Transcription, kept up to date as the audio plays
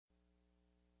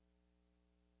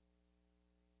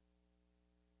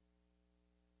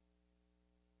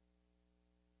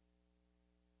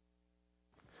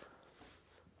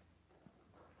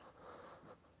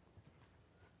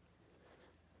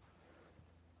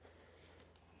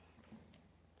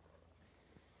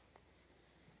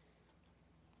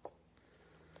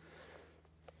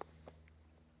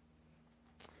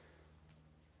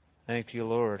Thank you,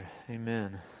 Lord.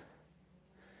 Amen.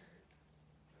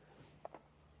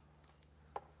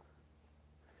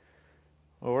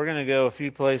 Well, we're going to go a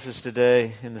few places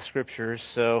today in the Scriptures,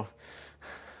 so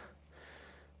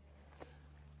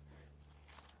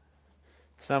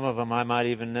some of them I might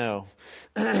even know.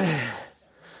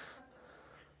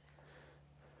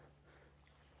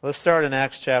 Let's start in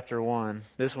Acts chapter 1.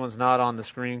 This one's not on the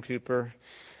screen, Cooper.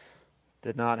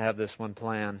 Did not have this one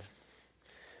planned.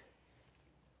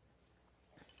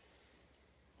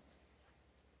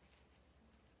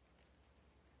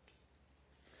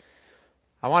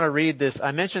 I want to read this.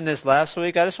 I mentioned this last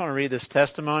week. I just want to read this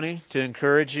testimony to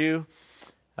encourage you.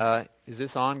 Is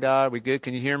this on, God? We good?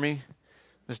 Can you hear me?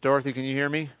 Miss Dorothy, can you hear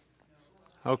me?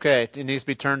 Okay. It needs to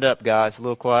be turned up, guys. A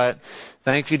little quiet.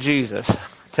 Thank you, Jesus.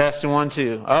 Testing 1,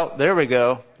 2. Oh, there we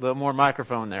go. A little more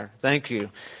microphone there. Thank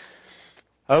you.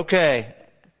 Okay.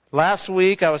 Last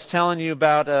week I was telling you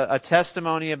about a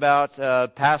testimony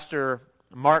about Pastor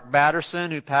Mark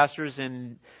Batterson, who pastors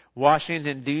in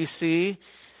Washington, D.C.,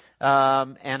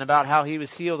 and about how he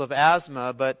was healed of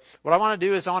asthma. But what I want to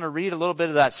do is I want to read a little bit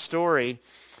of that story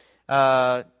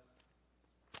about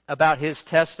his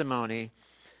testimony,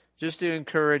 just to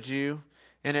encourage you.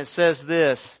 And it says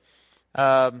this: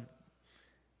 my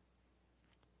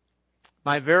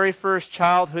very first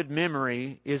childhood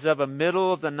memory is of a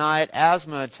middle-of-the-night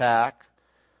asthma attack,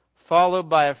 followed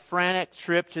by a frantic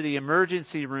trip to the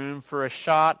emergency room for a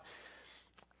shot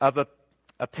of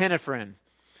epinephrine.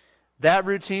 That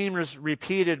routine was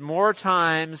repeated more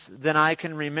times than I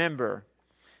can remember.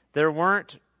 There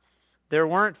weren't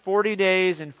 40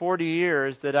 days in 40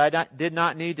 years that I did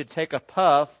not need to take a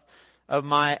puff of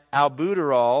my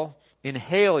albuterol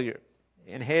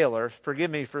inhaler. Forgive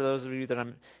me for those of you that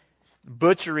I'm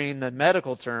butchering the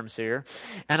medical terms here.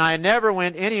 And I never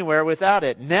went anywhere without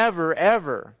it. Never,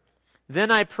 ever. Then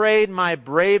I prayed my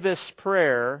bravest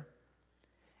prayer,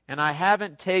 and I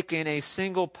haven't taken a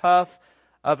single puff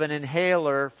of an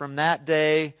inhaler from that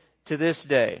day to this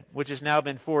day, which has now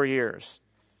been 4 years.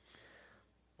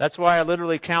 That's why I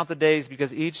literally count the days,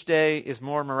 because each day is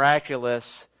more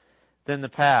miraculous than the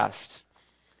past.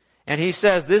 And he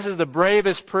says this is the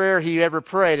bravest prayer he ever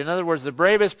prayed. In other words, the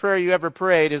bravest prayer you ever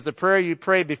prayed is the prayer you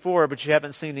prayed before, but you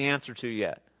haven't seen the answer to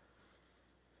yet.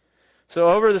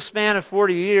 So over the span of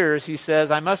 40 years, he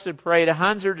says, I must have prayed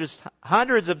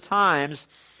hundreds of times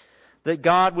that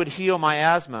God would heal my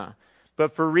asthma.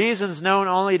 But for reasons known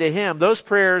only to him, those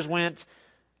prayers went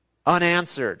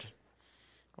unanswered.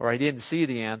 Or I didn't see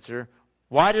the answer.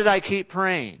 Why did I keep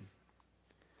praying?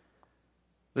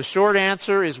 The short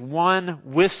answer is one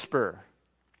whisper.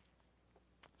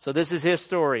 So this is his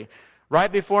story.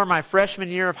 Right before my freshman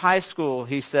year of high school,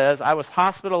 he says, I was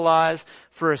hospitalized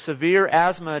for a severe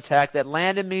asthma attack that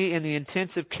landed me in the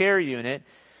intensive care unit.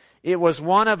 It was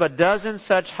one of a dozen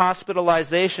such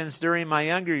hospitalizations during my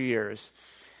younger years.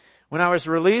 When I was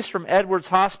released from Edwards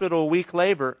Hospital a week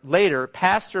later,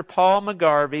 Pastor Paul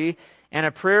McGarvey and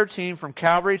a prayer team from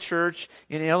Calvary Church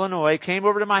in Illinois came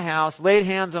over to my house, laid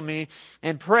hands on me,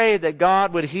 and prayed that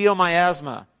God would heal my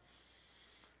asthma.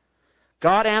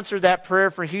 God answered that prayer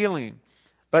for healing,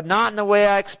 but not in the way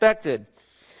I expected.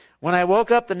 When I woke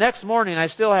up the next morning, I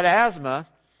still had asthma,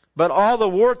 but all the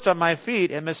warts on my feet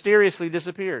had mysteriously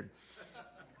disappeared.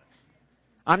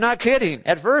 I'm not kidding.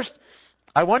 At first,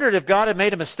 I wondered if God had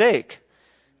made a mistake.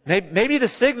 Maybe the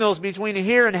signals between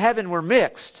here and heaven were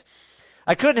mixed.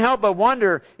 I couldn't help but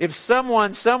wonder if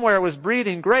someone somewhere was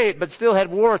breathing great but still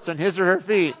had warts on his or her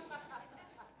feet.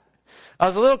 I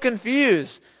was a little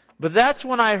confused, but that's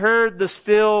when I heard the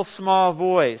still small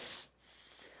voice.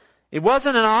 It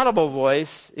wasn't an audible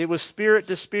voice. It was spirit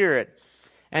to spirit,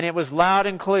 and it was loud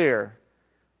and clear.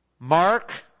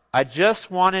 Mark, I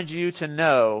just wanted you to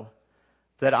know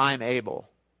that I'm able.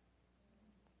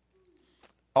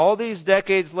 All these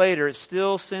decades later, it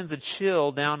still sends a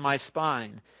chill down my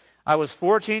spine. I was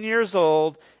 14 years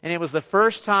old, and it was the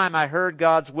first time I heard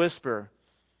God's whisper.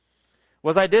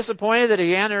 Was I disappointed that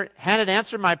He hadn't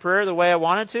answered my prayer the way I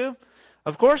wanted to?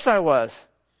 Of course I was.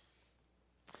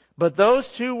 But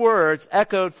those two words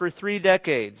echoed for 3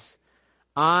 decades.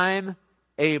 I'm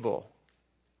able.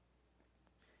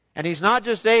 And He's not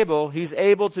just able, He's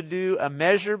able to do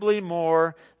immeasurably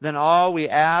more than all we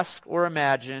ask or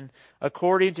imagine,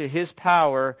 according to His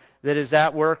power that is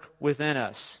at work within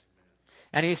us.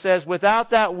 And He says, without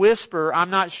that whisper, I'm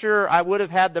not sure I would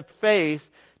have had the faith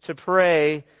to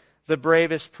pray the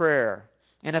bravest prayer.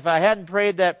 And if I hadn't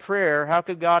prayed that prayer, how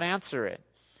could God answer it?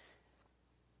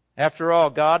 After all,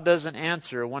 God doesn't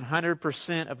answer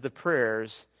 100% of the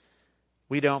prayers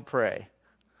we don't pray.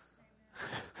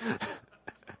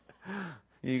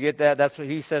 You get that? That's what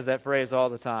he says that phrase all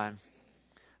the time.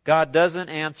 God doesn't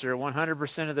answer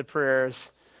 100% of the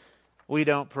prayers we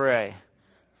don't pray.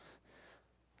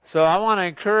 So I want to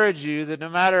encourage you that no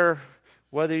matter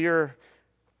whether you're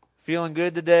feeling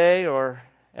good today or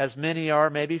as many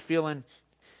are maybe feeling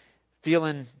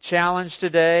challenged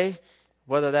today,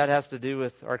 whether that has to do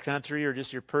with our country or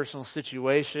just your personal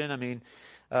situation. I mean,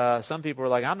 some people are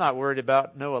like, I'm not worried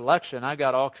about no election. I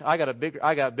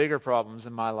got bigger problems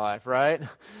in my life, right?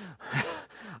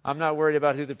 I'm not worried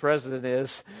about who the president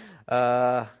is.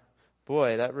 Boy,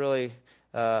 that really.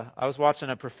 I was watching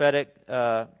a prophetic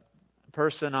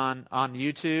person on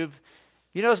YouTube.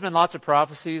 You know, there's been lots of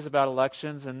prophecies about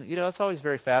elections, and you know, it's always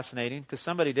very fascinating because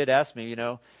somebody did ask me,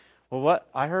 well,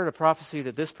 I heard a prophecy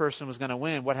that this person was going to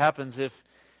win. What happens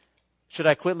should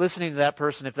I quit listening to that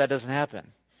person if that doesn't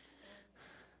happen?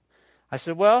 I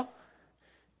said, well,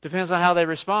 depends on how they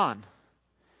respond.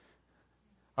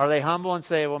 Are they humble and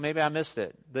say, well, maybe I missed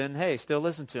it? Then, hey, still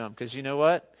listen to them because you know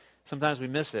what? Sometimes we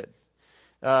miss it.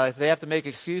 If they have to make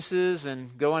excuses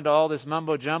and go into all this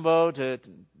mumbo-jumbo to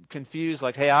confuse,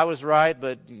 like, hey, I was right,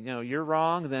 but you're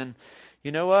wrong, then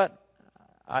you know what?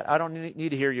 I don't need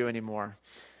to hear you anymore.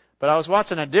 But I was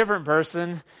watching a different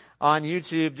person on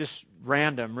YouTube, just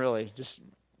random, really, just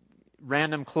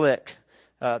random click.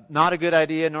 Not a good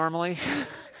idea normally,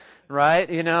 right?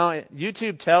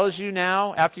 YouTube tells you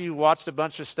now, after you watched a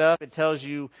bunch of stuff, it tells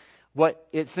you what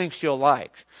it thinks you'll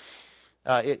like.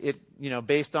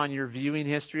 Based on your viewing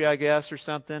history, I guess, or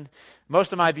something.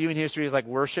 Most of my viewing history is like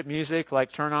worship music,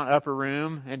 like turn on Upper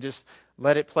Room and just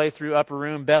let it play through Upper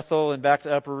Room, Bethel, and back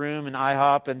to Upper Room and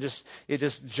IHOP, and it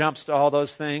just jumps to all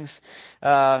those things.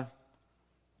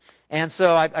 And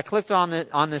so I clicked on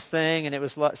this thing, and it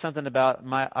was something about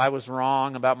I was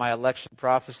wrong about my election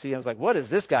prophecy. I was like, what is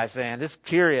this guy saying? Just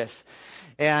curious.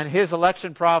 And his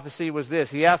election prophecy was this.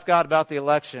 He asked God about the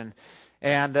election,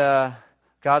 and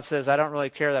God says, I don't really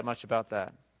care that much about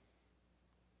that.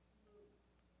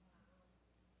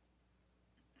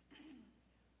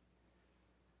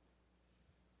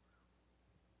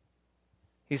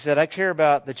 He said, I care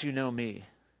about that you know me.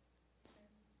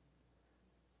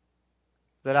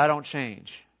 That I don't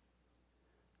change.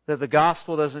 That the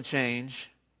gospel doesn't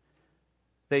change.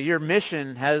 That your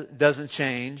mission doesn't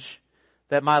change.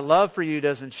 That my love for you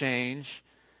doesn't change.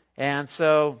 And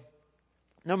so,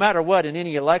 no matter what, in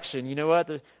any election, you know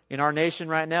what? In our nation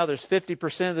right now, there's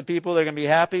 50% of the people that are going to be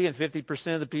happy and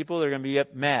 50% of the people that are going to be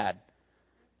mad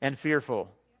and fearful.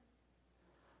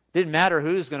 Didn't matter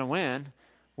who's going to win.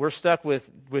 We're stuck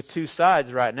with two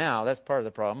sides right now. That's part of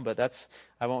the problem, but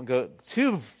I won't go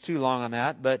too long on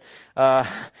that. But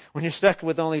when you're stuck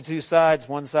with only two sides,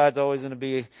 one side's always going to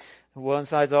be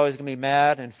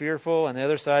mad and fearful, and the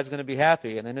other side's going to be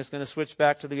happy, and then it's going to switch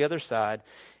back to the other side,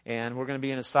 and we're going to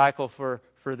be in a cycle for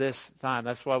this time.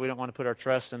 That's why we don't want to put our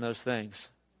trust in those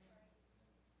things.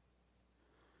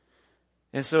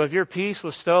 And so if your peace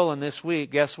was stolen this week,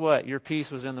 guess what? Your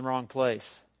peace was in the wrong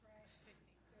place.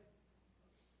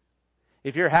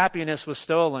 If your happiness was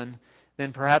stolen,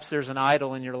 then perhaps there's an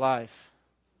idol in your life.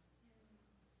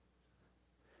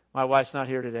 My wife's not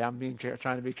here today. I'm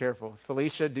trying to be careful.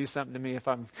 Felicia, do something to me if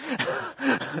I'm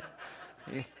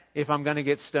if I'm going to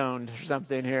get stoned or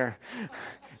something here.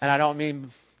 And I don't mean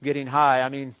getting high. I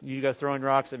mean you go throwing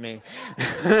rocks at me.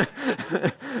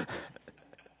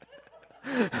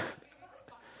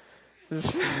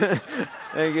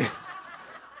 Thank you.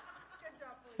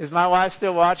 Is my wife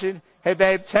still watching? Hey,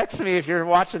 babe, text me if you're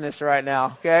watching this right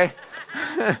now, okay?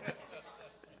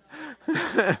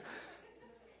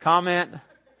 Comment.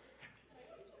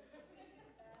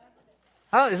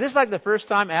 Is this like the first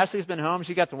time Ashley's been home?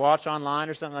 She got to watch online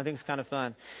or something? I think it's kind of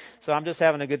fun. So I'm just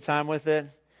having a good time with it.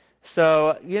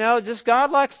 So, just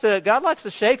God likes to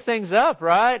shake things up,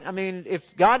 right? I mean,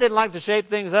 if God didn't like to shake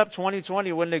things up,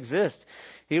 2020 wouldn't exist.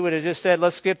 He would have just said,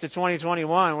 let's skip to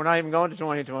 2021. We're not even going to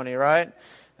 2020, right?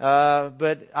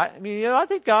 But I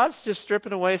think God's just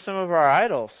stripping away some of our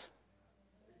idols.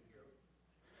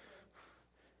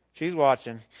 She's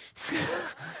watching.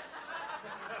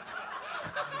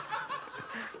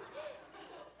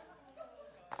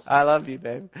 I love you,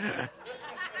 babe.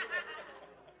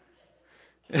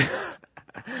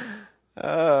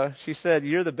 She said,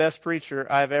 you're the best preacher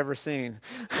I've ever seen.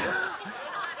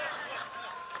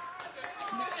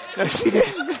 No, she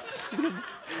didn't.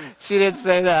 She didn't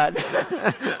say that.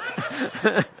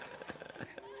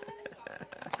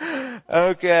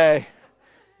 Okay.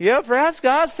 Perhaps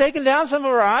God's taking down some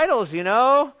of our idols,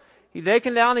 He's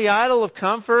taking down the idol of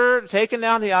comfort, taking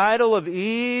down the idol of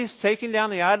ease, taking down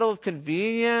the idol of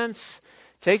convenience,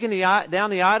 taking down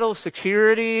the idol of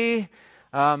security.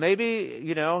 Maybe,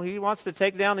 he wants to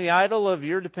take down the idol of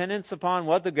your dependence upon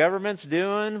what the government's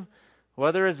doing,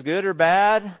 whether it's good or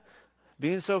bad,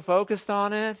 being so focused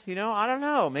on it. I don't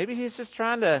know. Maybe he's just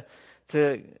trying to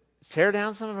tear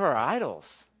down some of our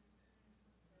idols.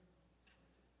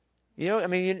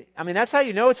 That's how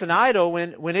you know it's an idol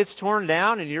when it's torn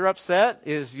down and you're upset,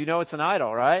 is it's an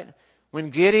idol, right?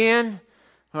 When Gideon,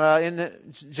 in the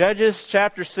Judges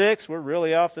chapter 6, we're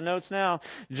really off the notes now.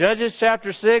 Judges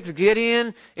chapter 6,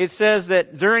 Gideon, it says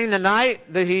that during the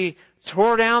night that he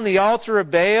tore down the altar of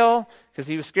Baal, because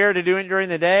he was scared to do it during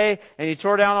the day, and he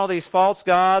tore down all these false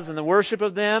gods and the worship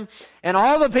of them. And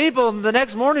all the people the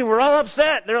next morning were all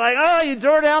upset. They're like, oh, you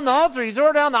tore down the altar, you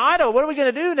tore down the idol, what are we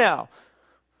going to do now?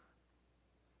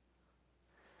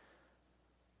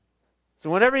 So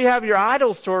whenever you have your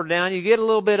idols torn down, you get a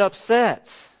little bit upset.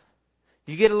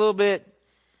 You get a little bit,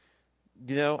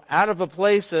 out of a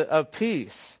place of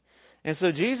peace. And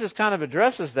so Jesus kind of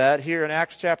addresses that here in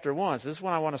Acts chapter 1. So this is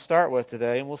what I want to start with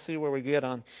today, and we'll see where we get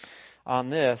on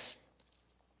this.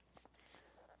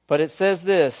 But it says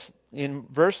this in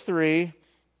verse 3,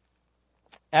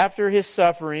 after his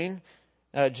suffering,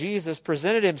 Jesus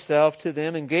presented himself to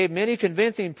them and gave many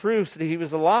convincing proofs that he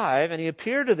was alive, and he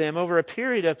appeared to them over a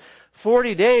period of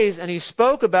 40 days, and he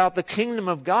spoke about the kingdom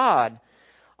of God.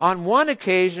 On one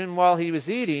occasion, while he was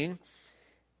eating,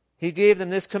 he gave them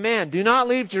this command: do not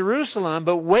leave Jerusalem,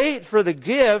 but wait for the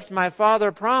gift my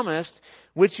Father promised,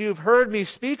 which you've heard me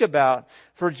speak about.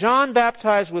 For John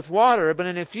baptized with water, but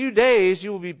in a few days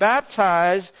you will be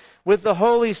baptized with the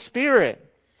Holy Spirit.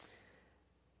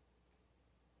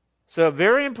 So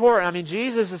very important.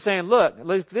 Jesus is saying, look,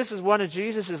 this is one of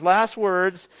Jesus' last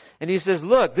words. And he says,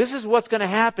 look, this is what's going to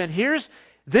happen.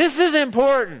 This is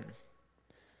important.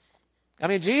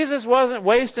 Jesus wasn't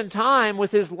wasting time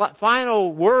with his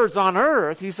final words on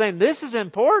earth. He's saying, this is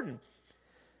important.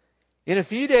 In a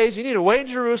few days, you need to wait in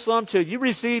Jerusalem till you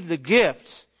receive the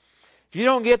gift. If you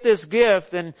don't get this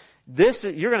gift, then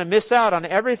you're going to miss out on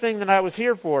everything that I was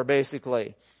here for,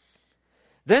 basically.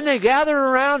 Then they gathered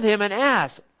around him and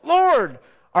asked, Lord,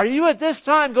 are you at this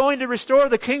time going to restore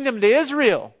the kingdom to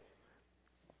Israel?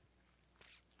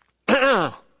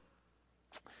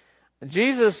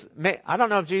 Jesus, I don't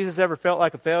know if Jesus ever felt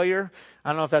like a failure. I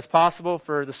don't know if that's possible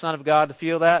for the Son of God to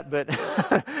feel that, but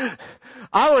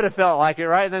I would have felt like it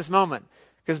right in this moment.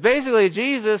 Because basically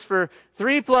Jesus for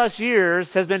 3+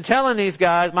 years has been telling these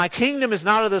guys, my kingdom is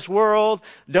not of this world.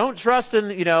 Don't trust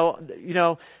in,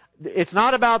 it's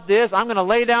not about this. I'm going to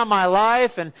lay down my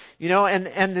life. And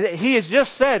he has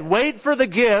just said, wait for the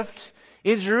gift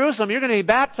in Jerusalem. You're going to be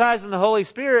baptized in the Holy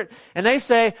Spirit. And they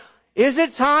say, is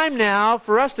it time now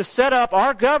for us to set up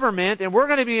our government and we're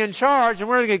going to be in charge and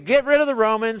we're going to get rid of the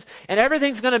Romans and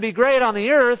everything's going to be great on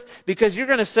the earth because you're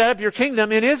going to set up your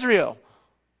kingdom in Israel?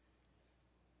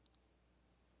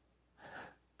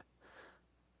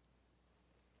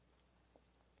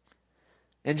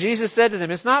 And Jesus said to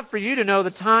them, it's not for you to know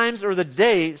the times or the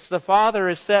dates the Father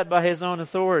has set by his own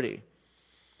authority.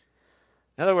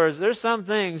 In other words, there's some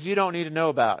things you don't need to know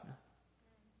about.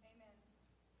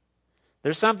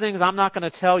 There's some things I'm not going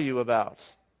to tell you about.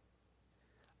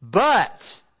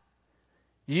 But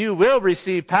you will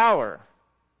receive power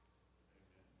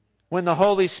when the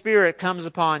Holy Spirit comes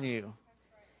upon you.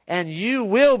 And you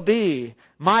will be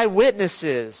my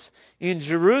witnesses in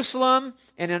Jerusalem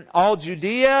and in all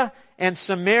Judea and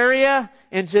Samaria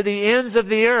and to the ends of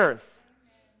the earth.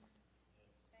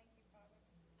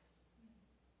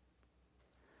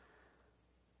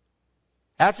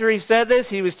 After he said this,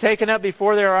 he was taken up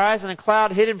before their eyes, and a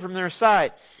cloud hid him from their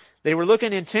sight. They were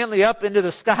looking intently up into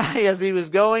the sky as he was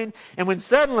going, and when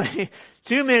suddenly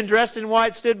 2 men dressed in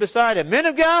white stood beside him. Men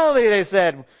of Galilee, they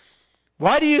said,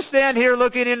 why do you stand here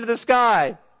looking into the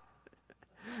sky?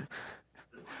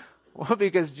 Well,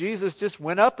 because Jesus just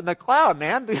went up in the cloud,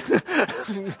 man.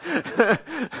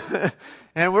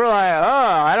 And we're like,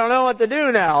 I don't know what to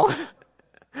do now.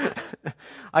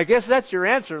 I guess that's your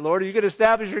answer, Lord. Are you going to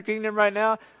establish your kingdom right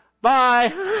now?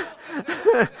 Bye.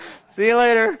 See you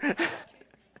later.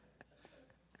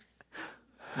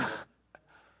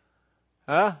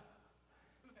 Huh?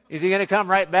 Is he going to come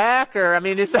right back? Or,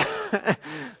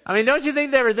 don't you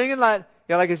think they were thinking like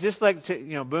it's just like,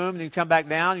 boom, and you come back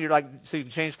down. You're like, so you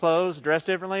can change clothes, dress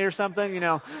differently or something,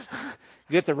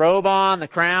 get the robe on, the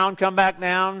crown, come back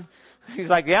down. He's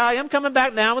like, yeah, I am coming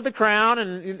back down with the crown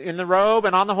and in the robe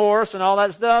and on the horse and all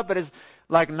that stuff, but it's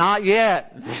like, not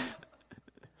yet.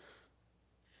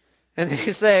 And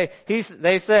they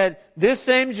said, this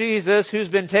same Jesus who's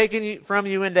been taken from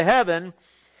you into heaven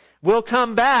will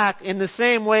come back in the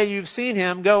same way you've seen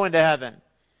him go into heaven.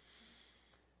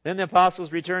 Then the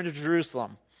apostles returned to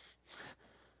Jerusalem.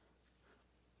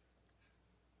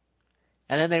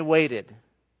 And then they waited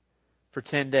for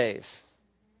 10 days.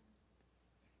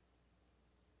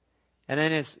 And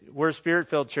then we're a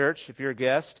Spirit-filled church, if you're a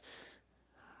guest.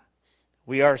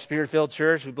 We are a Spirit-filled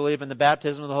church. We believe in the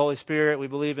baptism of the Holy Spirit. We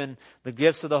believe in the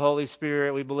gifts of the Holy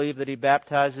Spirit. We believe that He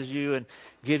baptizes you and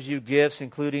gives you gifts,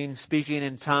 including speaking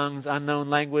in tongues, unknown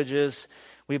languages.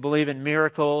 We believe in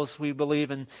miracles. We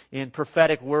believe in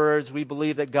prophetic words. We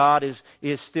believe that God is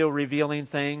still revealing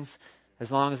things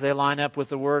as long as they line up with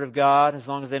the Word of God, as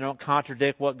long as they don't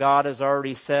contradict what God has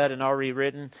already said and already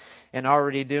written and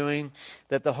already doing,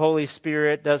 that the Holy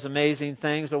Spirit does amazing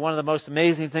things. But one of the most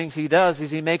amazing things He does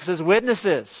is He makes us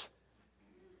witnesses.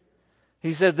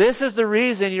 He said, this is the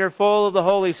reason you're full of the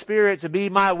Holy Spirit, to be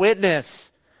my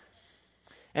witness.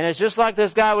 And it's just like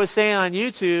this guy was saying on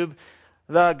YouTube,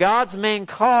 God's main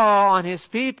call on His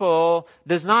people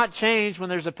does not change when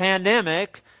there's a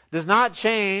pandemic, does not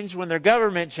change when their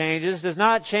government changes, does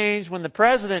not change when the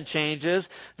president changes,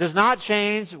 does not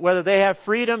change whether they have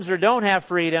freedoms or don't have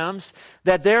freedoms,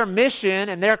 that their mission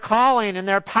and their calling and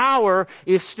their power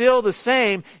is still the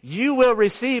same. You will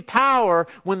receive power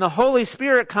when the Holy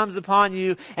Spirit comes upon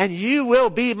you, and you will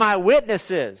be my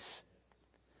witnesses.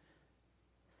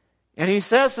 And He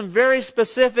says some very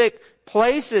specific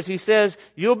places. He says,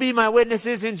 you'll be my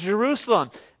witnesses in Jerusalem.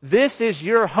 This is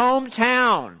your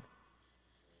hometown.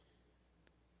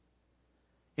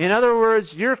 In other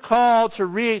words, you're called to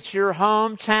reach your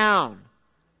hometown.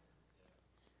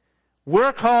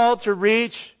 We're called to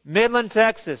reach Midland,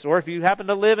 Texas, or if you happen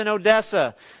to live in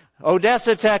Odessa,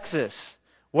 Texas.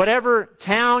 Whatever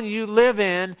town you live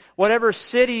in, whatever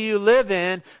city you live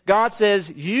in, God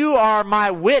says, you are my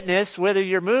witness, whether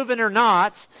you're moving or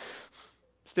not.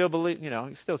 Still believe,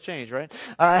 you still change, right?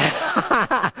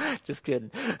 Just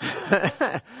kidding.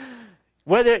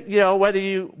 Whether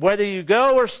you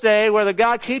go or stay, whether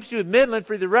God keeps you in Midland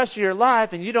for the rest of your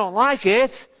life and you don't like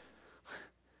it,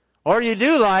 or you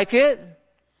do like it,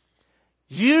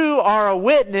 you are a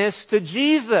witness to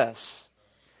Jesus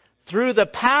through the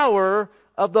power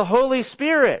of the Holy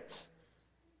Spirit.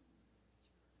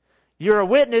 You're a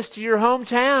witness to your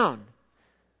hometown.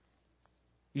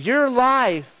 Your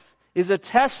life is a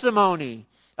testimony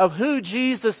of who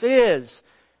Jesus is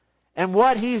and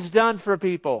what He's done for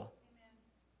people.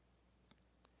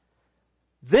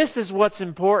 This is what's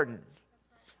important.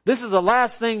 This is the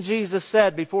last thing Jesus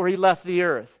said before He left the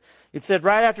earth. It said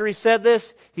right after He said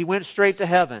this, He went straight to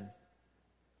heaven.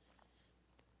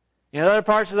 In other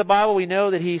parts of the Bible, we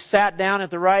know that He sat down at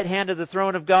the right hand of the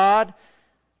throne of God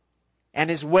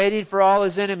and is waiting for all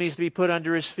His enemies to be put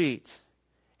under His feet.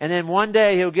 And then one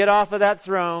day He'll get off of that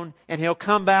throne and He'll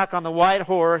come back on the white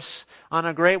horse, on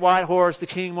a great white horse. The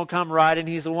King will come riding.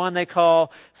 He's the one they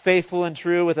call faithful and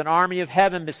true, with an army of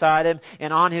heaven beside Him.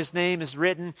 And on His name is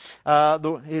written,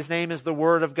 His name is the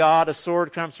Word of God. A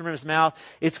sword comes from His mouth.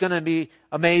 It's going to be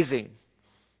amazing.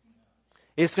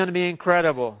 It's going to be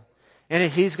incredible.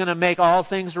 And He's going to make all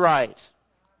things right.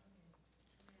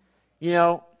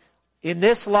 In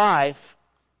this life,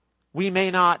 we may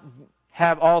not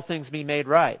have all things be made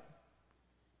right.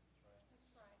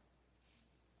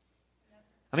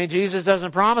 I mean, Jesus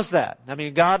doesn't promise that. I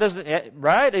mean, God doesn't,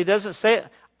 right? He doesn't say it.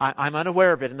 I'm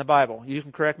unaware of it in the Bible. You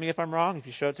can correct me if I'm wrong. If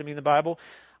you show it to me in the Bible,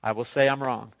 I will say I'm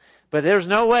wrong. But there's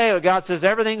no way God says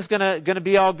everything's going to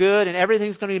be all good and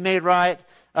everything's going to be made right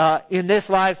in this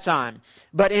lifetime.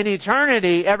 But in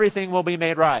eternity, everything will be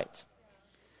made right.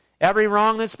 Every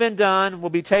wrong that's been done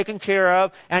will be taken care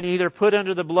of and either put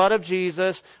under the blood of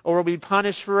Jesus or will be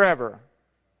punished forever.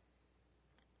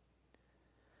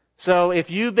 So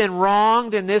if you've been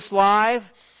wronged in this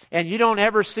life and you don't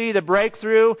ever see the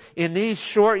breakthrough in these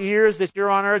short years that you're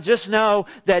on earth, just know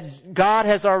that God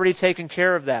has already taken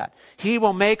care of that. He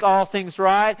will make all things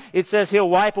right. It says He'll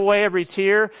wipe away every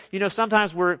tear.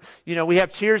 Sometimes we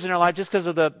have tears in our life just because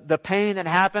of the pain that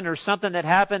happened or something that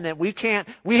happened that we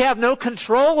have no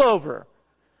control over.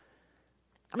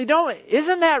 I mean,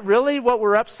 isn't that really what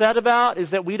we're upset about,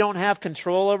 is that we don't have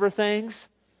control over things?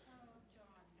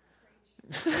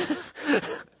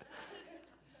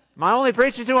 Am I only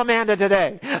preaching to Amanda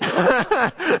today?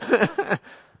 I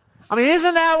mean,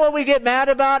 isn't that what we get mad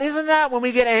about? Isn't that when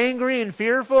we get angry and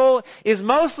fearful? Is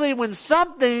mostly when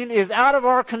something is out of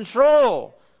our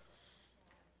control.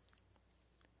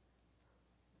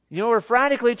 We're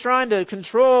frantically trying to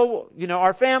control,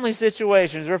 our family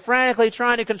situations. We're frantically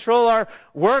trying to control our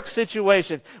work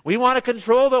situations. We want to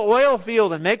control the oil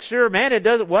field and make sure, man, it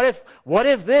doesn't, what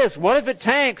if this? What if it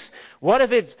tanks? What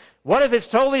if it's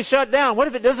totally shut down? What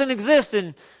if it doesn't exist?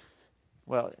 And,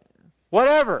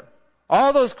 whatever.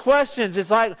 All those questions,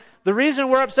 it's like, the reason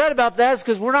we're upset about that is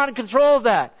because we're not in control of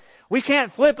that. We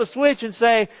can't flip a switch and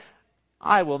say,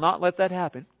 I will not let that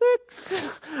happen.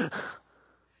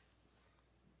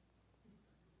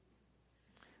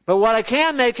 But what I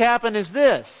can make happen is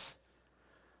this.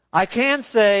 I can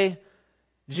say,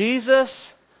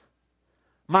 Jesus,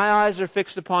 my eyes are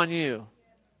fixed upon you.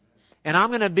 And I'm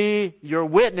going to be your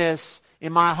witness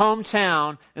in my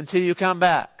hometown until you come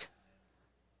back.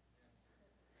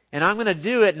 And I'm going to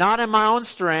do it not in my own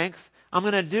strength. I'm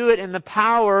going to do it in the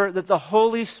power that the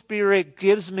Holy Spirit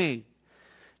gives me.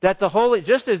 That the Holy,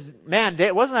 just as, man,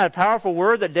 wasn't that a powerful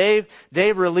word that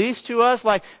Dave released to us?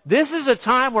 Like, this is a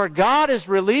time where God is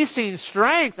releasing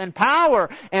strength and power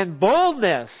and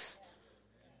boldness.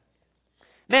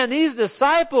 Man, these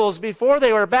disciples, before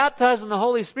they were baptized in the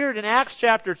Holy Spirit in Acts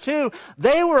chapter 2,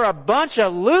 they were a bunch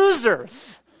of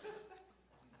losers.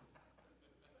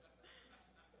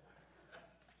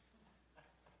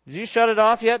 Did you shut it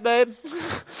off yet, babe?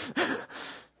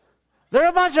 They're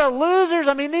a bunch of losers.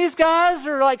 I mean, these guys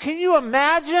are like, can you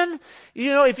imagine?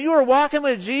 You know, if you were walking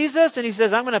with Jesus and he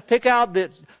says, I'm going to pick out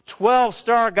the 12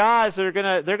 star guys that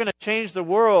they're going to change the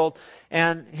world.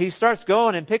 And he starts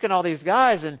going and picking all these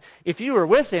guys. And if you were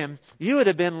with him, you would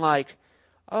have been like,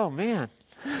 oh man,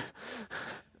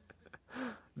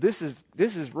 this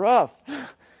is rough.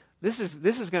 This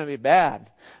is going to be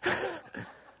bad.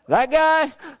 That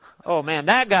guy? Oh man,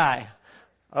 that guy.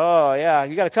 Oh yeah,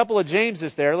 you got a couple of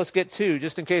Jameses there. Let's get two,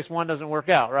 just in case one doesn't work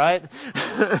out, right?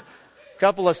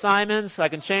 Couple of Simons. I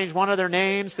can change one of their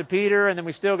names to Peter, and then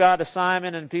we still got a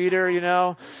Simon and Peter, you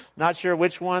know. Not sure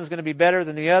which one's going to be better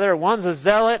than the other. One's a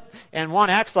zealot, and one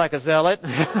acts like a zealot.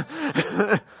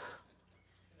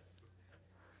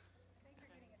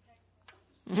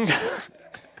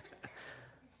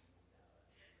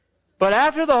 But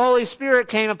after the Holy Spirit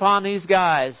came upon these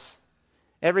guys,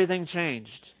 everything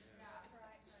changed.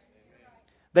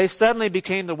 They suddenly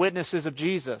became the witnesses of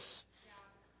Jesus.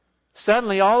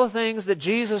 Suddenly, all the things that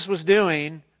Jesus was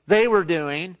doing, they were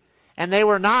doing, and they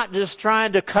were not just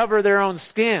trying to cover their own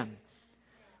skin.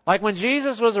 Like when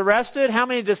Jesus was arrested, how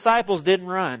many disciples didn't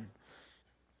run?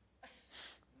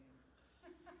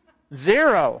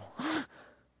 0.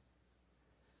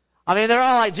 I mean, they're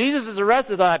all like, Jesus is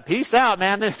arrested. They're like, peace out,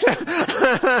 man. That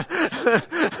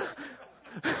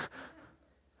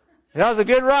was a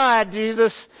good ride,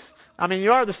 Jesus. I mean,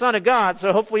 you are the Son of God,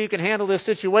 so hopefully you can handle this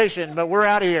situation, but we're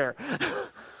out of here.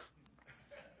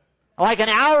 Like an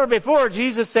hour before,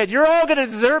 Jesus said, you're all going to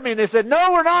desert me. And they said,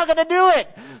 no, we're not going to do it.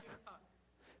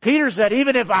 Peter said,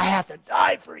 even if I have to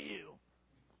die for you.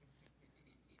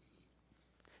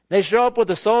 They show up with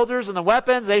the soldiers and the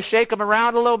weapons. They shake them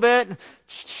around a little bit.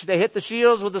 They hit the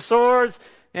shields with the swords.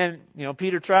 And, you know,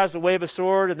 Peter tries to wave a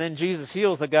sword, and then Jesus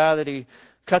heals the guy that he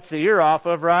cuts the ear off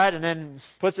of, right? And then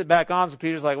puts it back on. So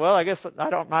Peter's like, well, I guess I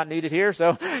don't not need it here.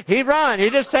 So he runs. He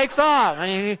just takes off. I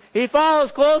mean, he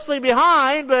follows closely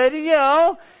behind, but, you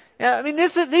know, I mean,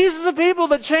 these are the people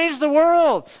that change the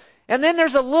world. And then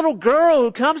there's a little girl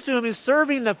who comes to him who's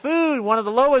serving the food. One of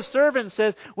the lowest servants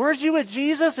says, weren't you with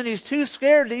Jesus? And he's too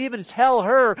scared to even tell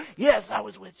her, yes, I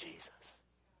was with Jesus.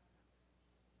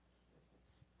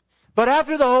 But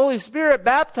after the Holy Spirit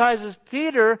baptizes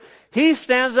Peter, he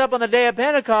stands up on the day of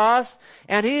Pentecost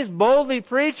and he's boldly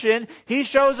preaching. He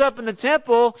shows up in the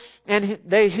temple and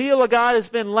they heal a guy that's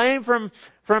been lame from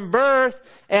birth,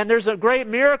 and there's a great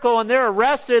miracle, and they're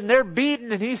arrested and they're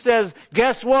beaten, and he says,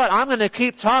 guess what? I'm going to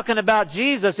keep talking about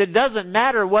Jesus. It doesn't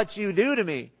matter what you do to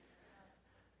me.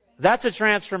 That's a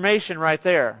transformation right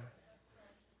there.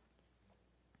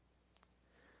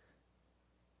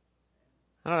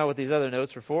 I don't know what these other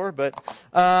notes are for, but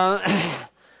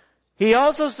he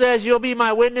also says, you'll be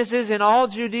my witnesses in all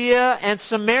Judea and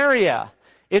Samaria.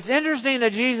 It's interesting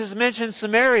that Jesus mentioned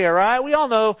Samaria, right? We all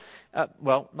know,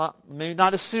 maybe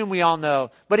not assume we all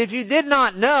know, but if you did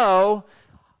not know,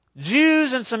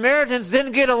 Jews and Samaritans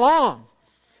didn't get along.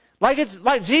 Like it's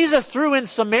like Jesus threw in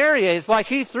Samaria. It's like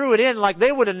he threw it in, like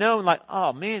they would have known, like,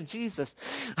 oh man, Jesus.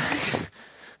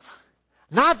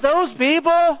 Not those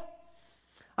people.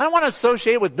 I don't want to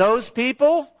associate with those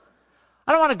people.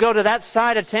 I don't want to go to that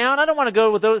side of town. I don't want to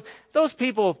go with those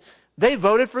people. They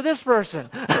voted for this person.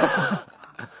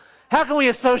 How can we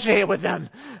associate with them?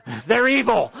 They're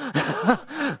evil.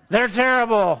 They're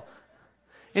terrible.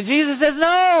 And Jesus says,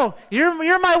 no,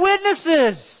 you're my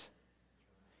witnesses.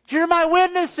 You're my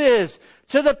witnesses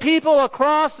to the people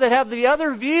across that have the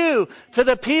other view, to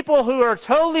the people who are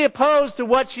totally opposed to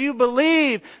what you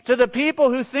believe, to the people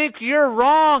who think you're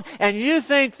wrong and you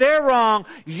think they're wrong.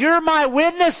 You're my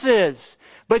witnesses.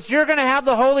 But you're going to have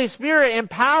the Holy Spirit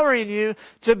empowering you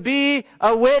to be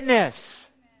a witness.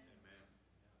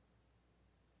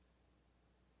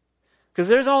 Because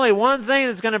there's only one thing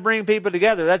that's going to bring people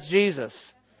together. That's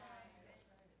Jesus.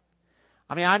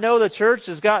 I mean, I know the church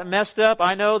has gotten messed up.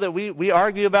 I know that we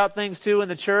argue about things too in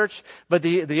the church. But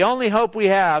the only hope we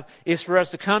have is for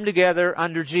us to come together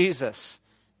under Jesus.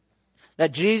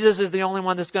 That Jesus is the only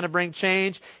one that's going to bring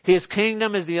change. His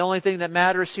kingdom is the only thing that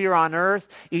matters here on earth.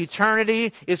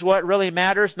 Eternity is what really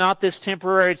matters, not this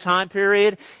temporary time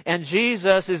period. And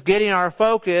Jesus is getting our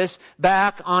focus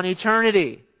back on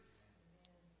eternity.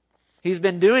 He's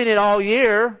been doing it all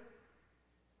year.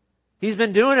 He's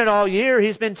been doing it all year.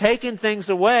 He's been taking things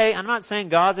away. I'm not saying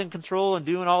God's in control and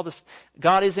doing all this.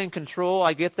 God is in control.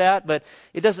 I get that. But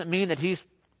it doesn't mean that He's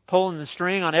pulling the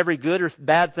string on every good or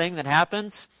bad thing that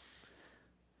happens.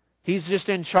 He's just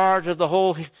in charge of the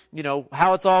whole,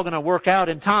 how it's all going to work out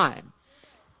in time.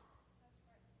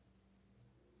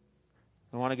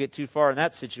 I don't want to get too far in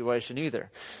that situation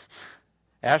either.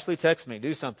 Ashley, text me.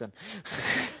 Do something.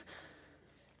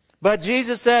 But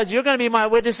Jesus says, you're going to be my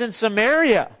witness in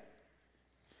Samaria.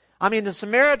 I mean, the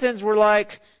Samaritans were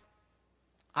like,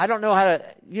 I don't know how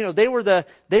to, they were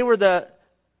the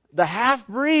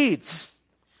half-breeds.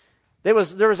 There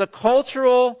was a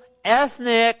cultural,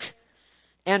 ethnic,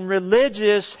 and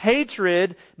religious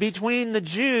hatred between the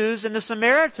Jews and the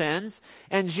Samaritans.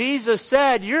 And Jesus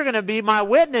said, you're going to be my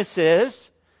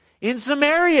witnesses in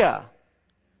Samaria.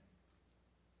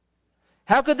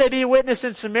 How could they be a witness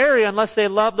in Samaria unless they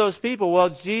loved those people? Well,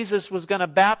 Jesus was going to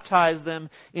baptize them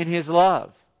in His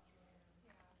love.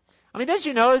 I mean, didn't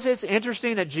you notice it's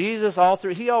interesting that Jesus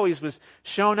he always was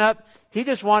shown up. He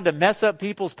just wanted to mess up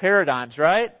people's paradigms,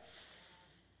 right?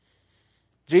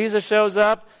 Jesus shows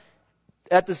up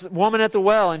at this woman at the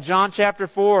well in John chapter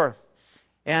 4.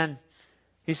 And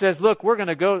He says, look, we're going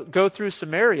to go through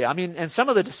Samaria. I mean, and some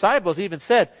of the disciples even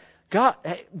said, God,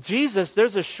 hey, Jesus,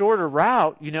 there's a shorter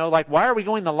route, why are we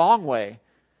going the long way?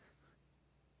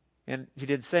 And He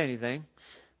didn't say anything.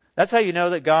 That's how you know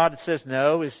that God says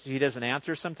no, is He doesn't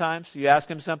answer sometimes. You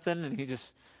ask Him something and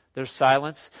there's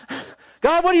silence.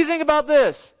 God, what do you think about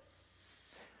this?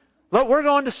 Look, we're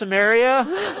going to Samaria.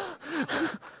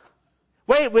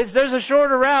 Wait, there's a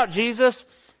shorter route, Jesus.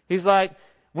 He's like,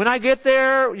 when I get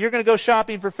there, you're going to go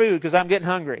shopping for food because I'm getting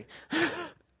hungry.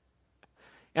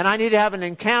 And I need to have an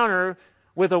encounter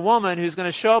with a woman who's going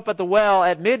to show up at the well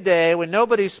at midday when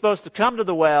nobody's supposed to come to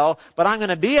the well, but I'm going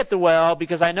to be at the well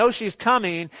because I know she's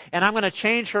coming, and I'm going to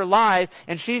change her life,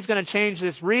 and she's going to change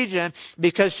this region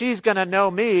because she's going to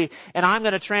know me, and I'm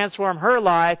going to transform her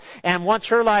life, and once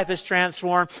her life is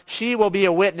transformed, she will be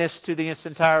a witness to this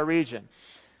entire region.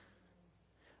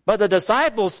 But the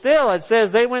disciples still, it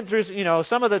says they went through,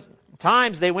 some of the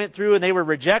times they went through and they were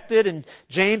rejected, and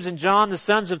James and John, the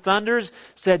sons of thunders,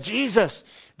 said, Jesus,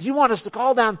 do you want us to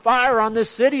call down fire on this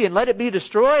city and let it be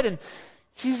destroyed? And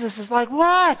Jesus is like,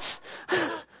 what?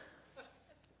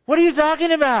 What are you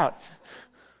talking about?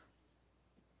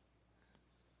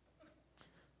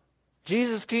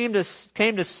 Jesus came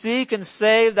to seek and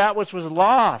save that which was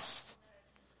lost.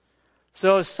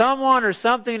 So if someone or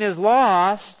something is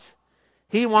lost,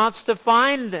 He wants to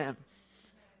find them.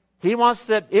 He wants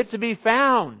it to be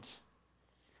found.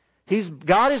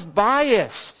 God is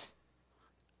biased.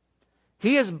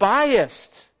 He is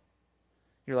biased.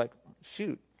 You're like,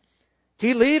 shoot.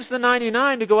 He leaves the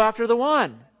 99 to go after the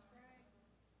one.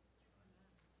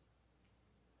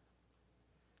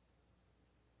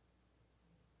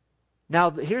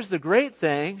 Now, here's the great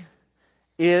thing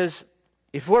is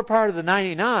if we're part of the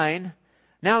 99,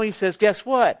 now He says, guess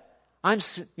what?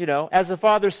 as the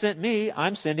Father sent me,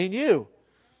 I'm sending you.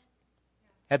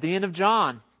 At the end of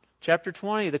John, chapter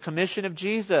 20, the commission of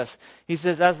Jesus, He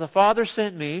says, as the Father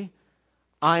sent me,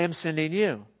 I am sending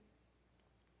you.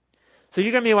 So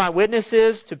you're going to be my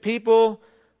witnesses to people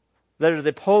that are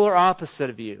the polar opposite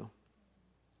of you,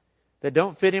 that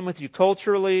don't fit in with you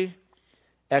culturally,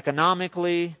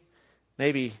 economically,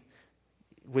 maybe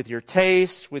with your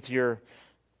taste, with your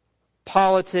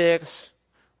politics,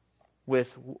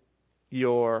 with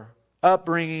your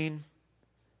upbringing,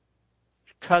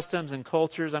 customs and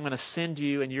cultures. I'm going to send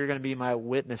you and you're going to be my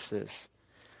witnesses.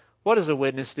 What does a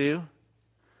witness do?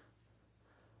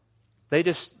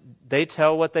 They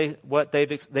tell what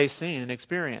they've seen and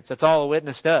experienced. That's all a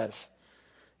witness does.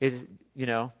 A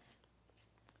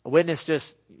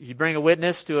witness you bring a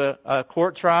witness to a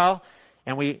court trial,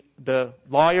 and the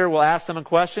lawyer will ask them a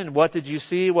question. What did you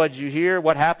see? What did you hear?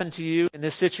 What happened to you in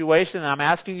this situation that I'm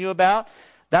asking you about?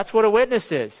 That's what a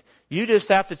witness is. You just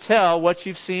have to tell what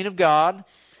you've seen of God,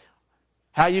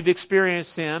 how you've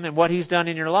experienced Him, and what He's done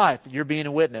in your life. You're being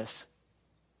a witness.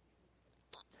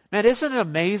 Man, isn't it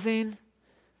amazing?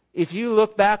 If you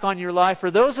look back on your life,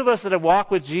 for those of us that have walked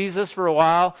with Jesus for a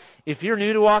while, if you're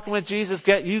new to walking with Jesus,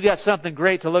 you got something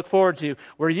great to look forward to,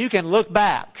 where you can look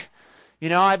back.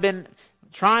 I've been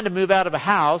trying to move out of a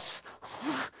house,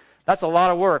 that's a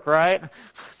lot of work, right?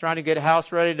 Trying to get a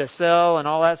house ready to sell and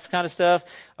all that kind of stuff.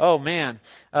 Oh man,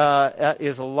 that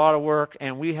is a lot of work,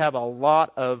 and we have a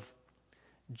lot of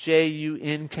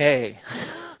JUNK.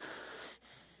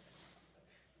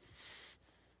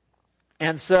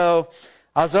 And so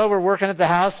I was over working at the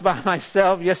house by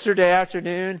myself yesterday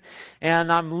afternoon,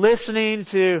 and I'm listening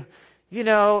to,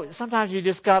 sometimes you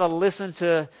just got to listen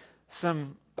to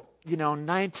some,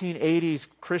 1980s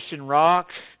Christian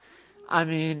rock. I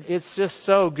mean, it's just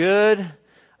so good.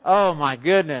 Oh my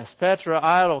goodness. Petra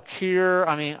Idol, Cure.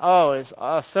 I mean, it's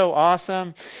so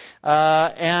awesome.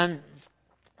 And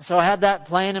so I had that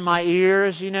playing in my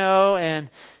ears, and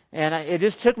it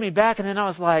just took me back. And then I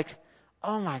was like,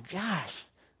 oh my gosh,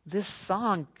 this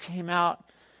song came out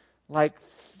like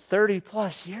 30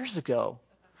 plus years ago.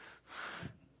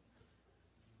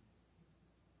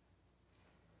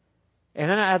 And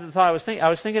then I had the thought, I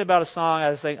was thinking about a song.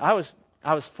 I was saying, I was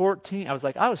 14. I was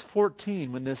like, I was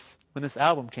 14 when this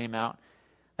album came out.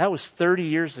 That was 30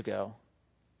 years ago.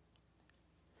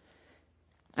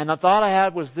 And the thought I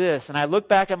had was this, and I look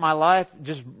back at my life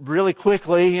just really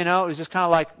quickly, it was just kind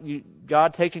of like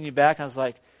God taking you back. And I was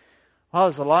like, well,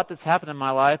 there's a lot that's happened in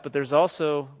my life, but there's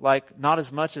also like not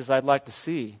as much as I'd like to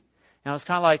see. And I was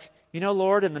kind of like,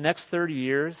 Lord, in the next 30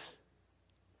 years,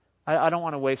 I don't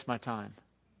want to waste my time.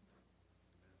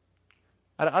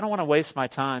 I don't want to waste my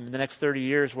time in the next 30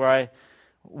 years where I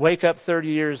wake up 30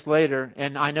 years later,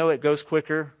 and I know it goes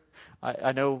quicker.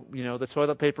 I know, the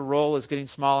toilet paper roll is getting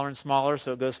smaller and smaller,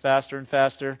 so it goes faster and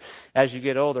faster as you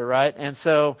get older, right? And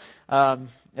so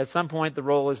at some point the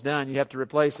roll is done. You have to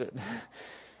replace it.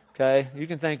 Okay? You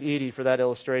can thank Edie for that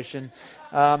illustration.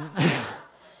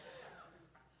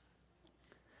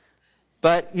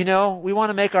 But, we want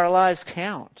to make our lives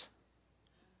count.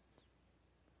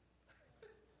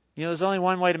 There's only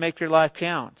one way to make your life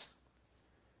count.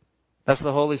 That's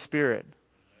the Holy Spirit.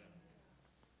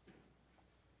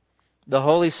 The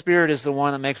Holy Spirit is the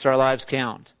one that makes our lives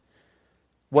count.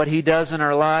 What He does in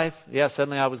our life,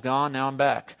 suddenly I was gone, now I'm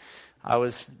back.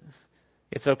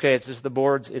 It's okay, it's just the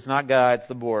boards, it's not God, it's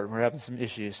the board. We're having some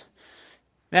issues.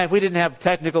 Man, if we didn't have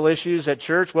technical issues at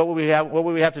church, what would we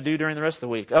have to do during the rest of the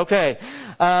week? Okay.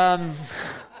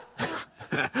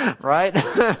 Right?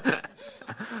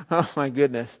 Oh my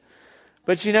goodness.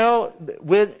 But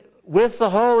with the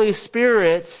Holy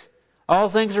Spirit, all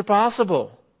things are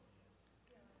possible.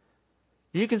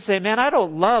 You can say, man, I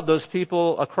don't love those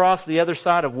people across the other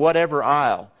side of whatever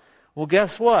aisle. Well,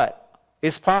 guess what?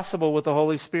 It's possible with the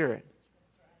Holy Spirit.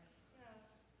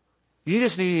 You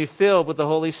just need to be filled with the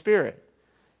Holy Spirit.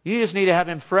 You just need to have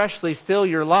Him freshly fill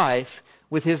your life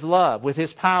with His love, with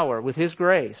His power, with His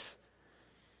grace.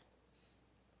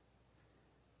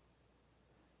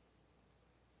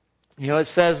 It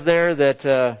says there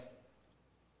that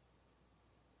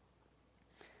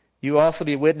you also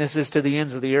be witnesses to the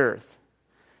ends of the earth.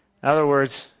 In other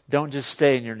words, don't just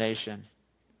stay in your nation.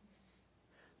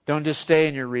 Don't just stay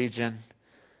in your region.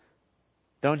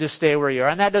 Don't just stay where you are.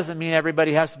 And that doesn't mean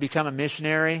everybody has to become a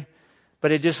missionary,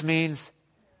 but it just means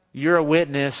you're a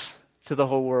witness to the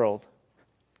whole world.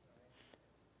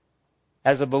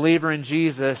 As a believer in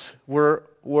Jesus,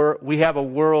 we have a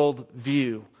world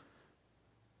view.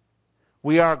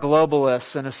 We are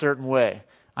globalists in a certain way.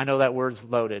 I know that word's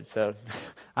loaded, so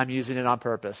I'm using it on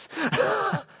purpose.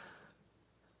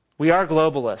 We are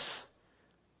globalists.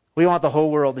 We want the whole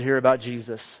world to hear about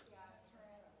Jesus.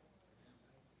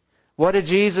 What did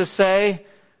Jesus say?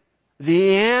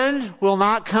 The end will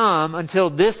not come until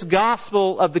this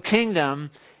gospel of the kingdom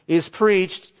is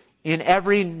preached in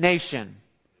every nation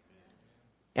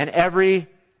and every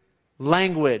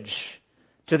language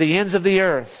to the ends of the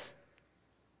earth.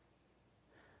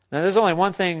 Now, there's only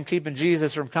one thing keeping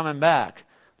Jesus from coming back.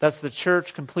 That's the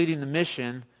church completing the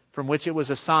mission from which it was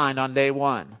assigned on day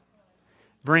one.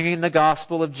 Bringing the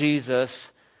gospel of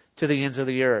Jesus to the ends of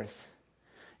the earth.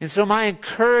 And so my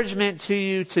encouragement to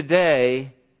you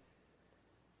today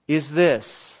is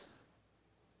this.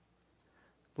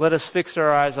 Let us fix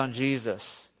our eyes on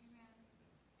Jesus.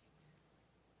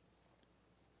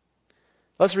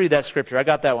 Let's read that scripture. I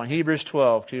got that one. Hebrews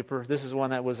 12, Cooper. This is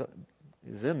one that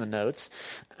is in the notes.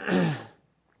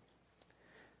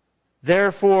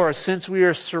 Therefore, since we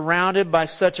are surrounded by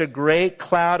such a great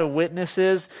cloud of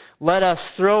witnesses, let us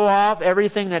throw off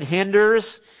everything that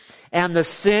hinders and the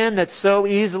sin that so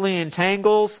easily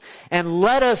entangles, and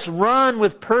let us run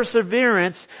with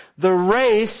perseverance the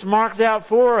race marked out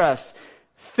for us,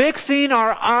 fixing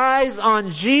our eyes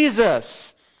on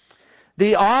Jesus,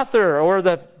 the author, or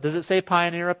does it say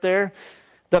pioneer up there?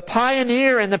 The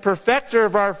pioneer and the perfecter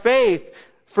of our faith,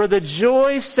 For the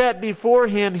joy set before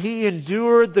him, he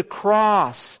endured the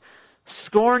cross,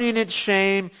 scorning its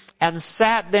shame, and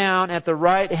sat down at the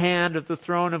right hand of the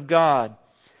throne of God.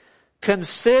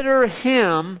 Consider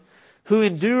him who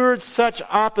endured such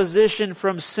opposition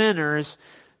from sinners,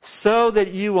 so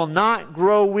that you will not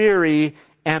grow weary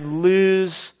and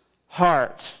lose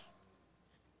heart.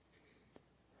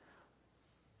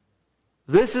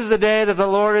 This is the day that the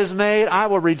Lord has made. I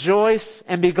will rejoice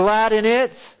and be glad in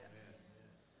it.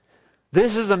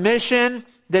 This is the mission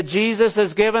that Jesus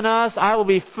has given us. I will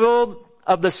be filled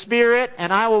of the Spirit,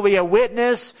 and I will be a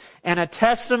witness and a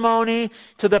testimony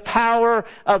to the power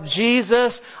of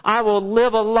Jesus. I will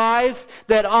live a life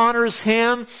that honors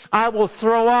Him. I will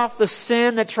throw off the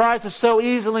sin that tries to so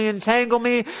easily entangle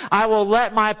me. I will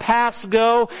let my past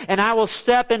go, and I will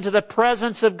step into the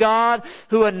presence of God,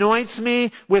 who anoints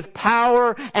me with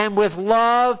power and with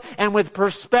love and with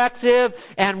perspective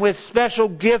and with special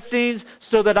giftings,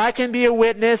 so that I can be a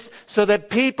witness, so that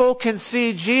people can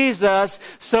see Jesus,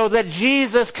 so that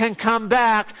Jesus can come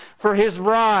back for His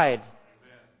bride.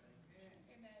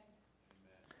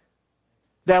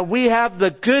 That we have the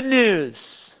good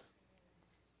news.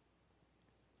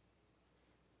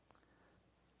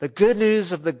 The good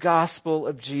news of the gospel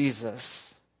of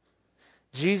Jesus.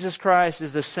 Jesus Christ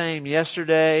is the same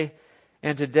yesterday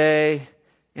and today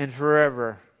and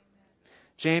forever.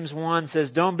 James 1 says,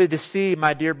 "Don't be deceived,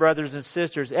 my dear brothers and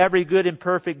sisters. Every good and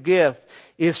perfect gift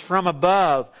is from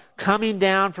above, coming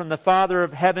down from the Father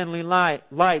of heavenly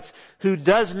lights, who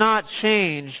does not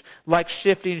change like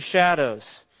shifting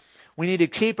shadows." We need to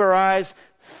keep our eyes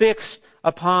fixed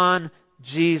upon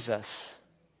Jesus.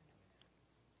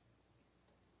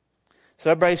 So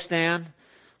everybody stand.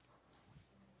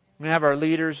 We have our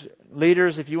leaders.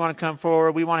 Leaders, if you want to come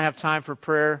forward, we want to have time for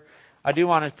prayer. I do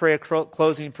want to pray a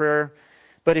closing prayer.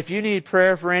 But if you need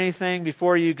prayer for anything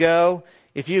before you go,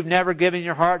 if you've never given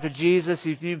your heart to Jesus,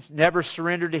 if you've never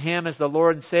surrendered to Him as the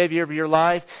Lord and Savior of your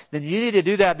life, then you need to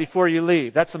do that before you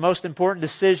leave. That's the most important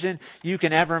decision you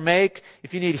can ever make.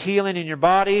 If you need healing in your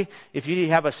body, if you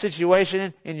have a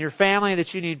situation in your family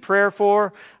that you need prayer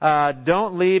for,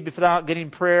 don't leave without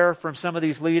getting prayer from some of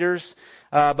these leaders.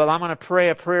 But I'm going to pray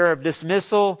a prayer of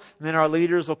dismissal, and then our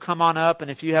leaders will come on up,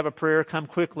 and if you have a prayer, come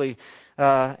quickly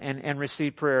and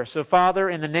receive prayer. So, Father,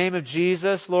 in the name of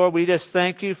Jesus, Lord, we just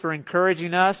thank You for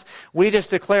encouraging us. We just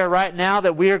declare right now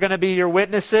that we are going to be Your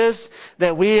witnesses,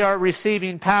 that we are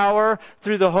receiving power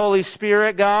through the Holy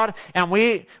Spirit, God. And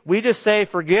we just say,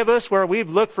 forgive us where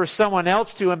we've looked for someone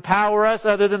else to empower us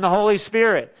other than the Holy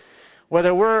Spirit.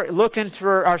 Whether we're looking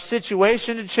for our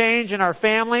situation to change in our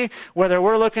family, whether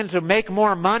we're looking to make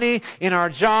more money in our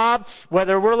job,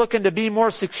 whether we're looking to be more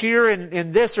secure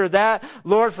in this or that,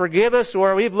 Lord, forgive us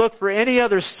where we've looked for any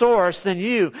other source than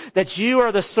You. That You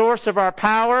are the source of our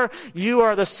power. You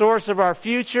are the source of our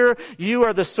future. You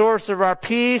are the source of our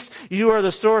peace. You are the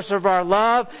source of our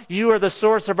love. You are the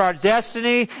source of our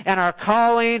destiny and our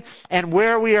calling and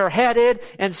where we are headed.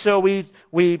 And so we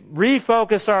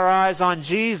refocus our eyes on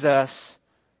Jesus.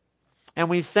 And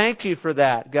we thank You for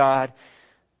that, God.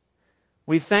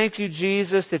 We thank You,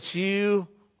 Jesus, that You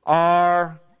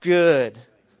are good.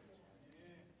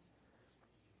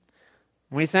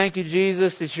 We thank You,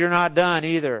 Jesus, that You're not done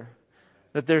either.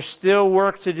 That there's still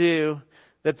work to do.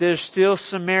 That there's still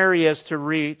Samarias to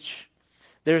reach.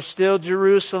 There's still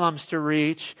Jerusalems to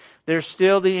reach. There's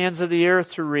still the ends of the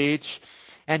earth to reach.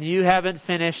 And You haven't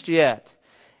finished yet.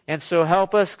 And so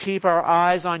help us keep our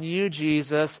eyes on You,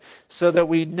 Jesus, so that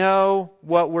we know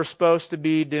what we're supposed to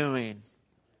be doing.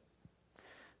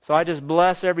 So I just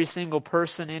bless every single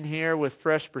person in here with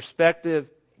fresh perspective.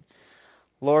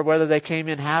 Lord, whether they came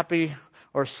in happy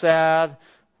or sad,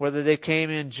 whether they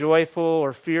came in joyful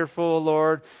or fearful,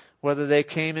 Lord, whether they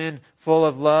came in full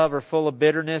of love or full of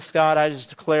bitterness, God, I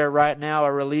just declare right now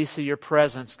a release of Your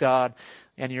presence, God,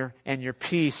 and your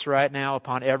peace right now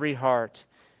upon every heart.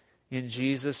 In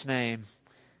Jesus' name,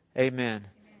 amen.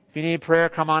 If you need prayer,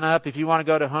 come on up. If you want to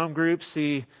go to home group,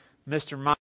 see Mr. Mike.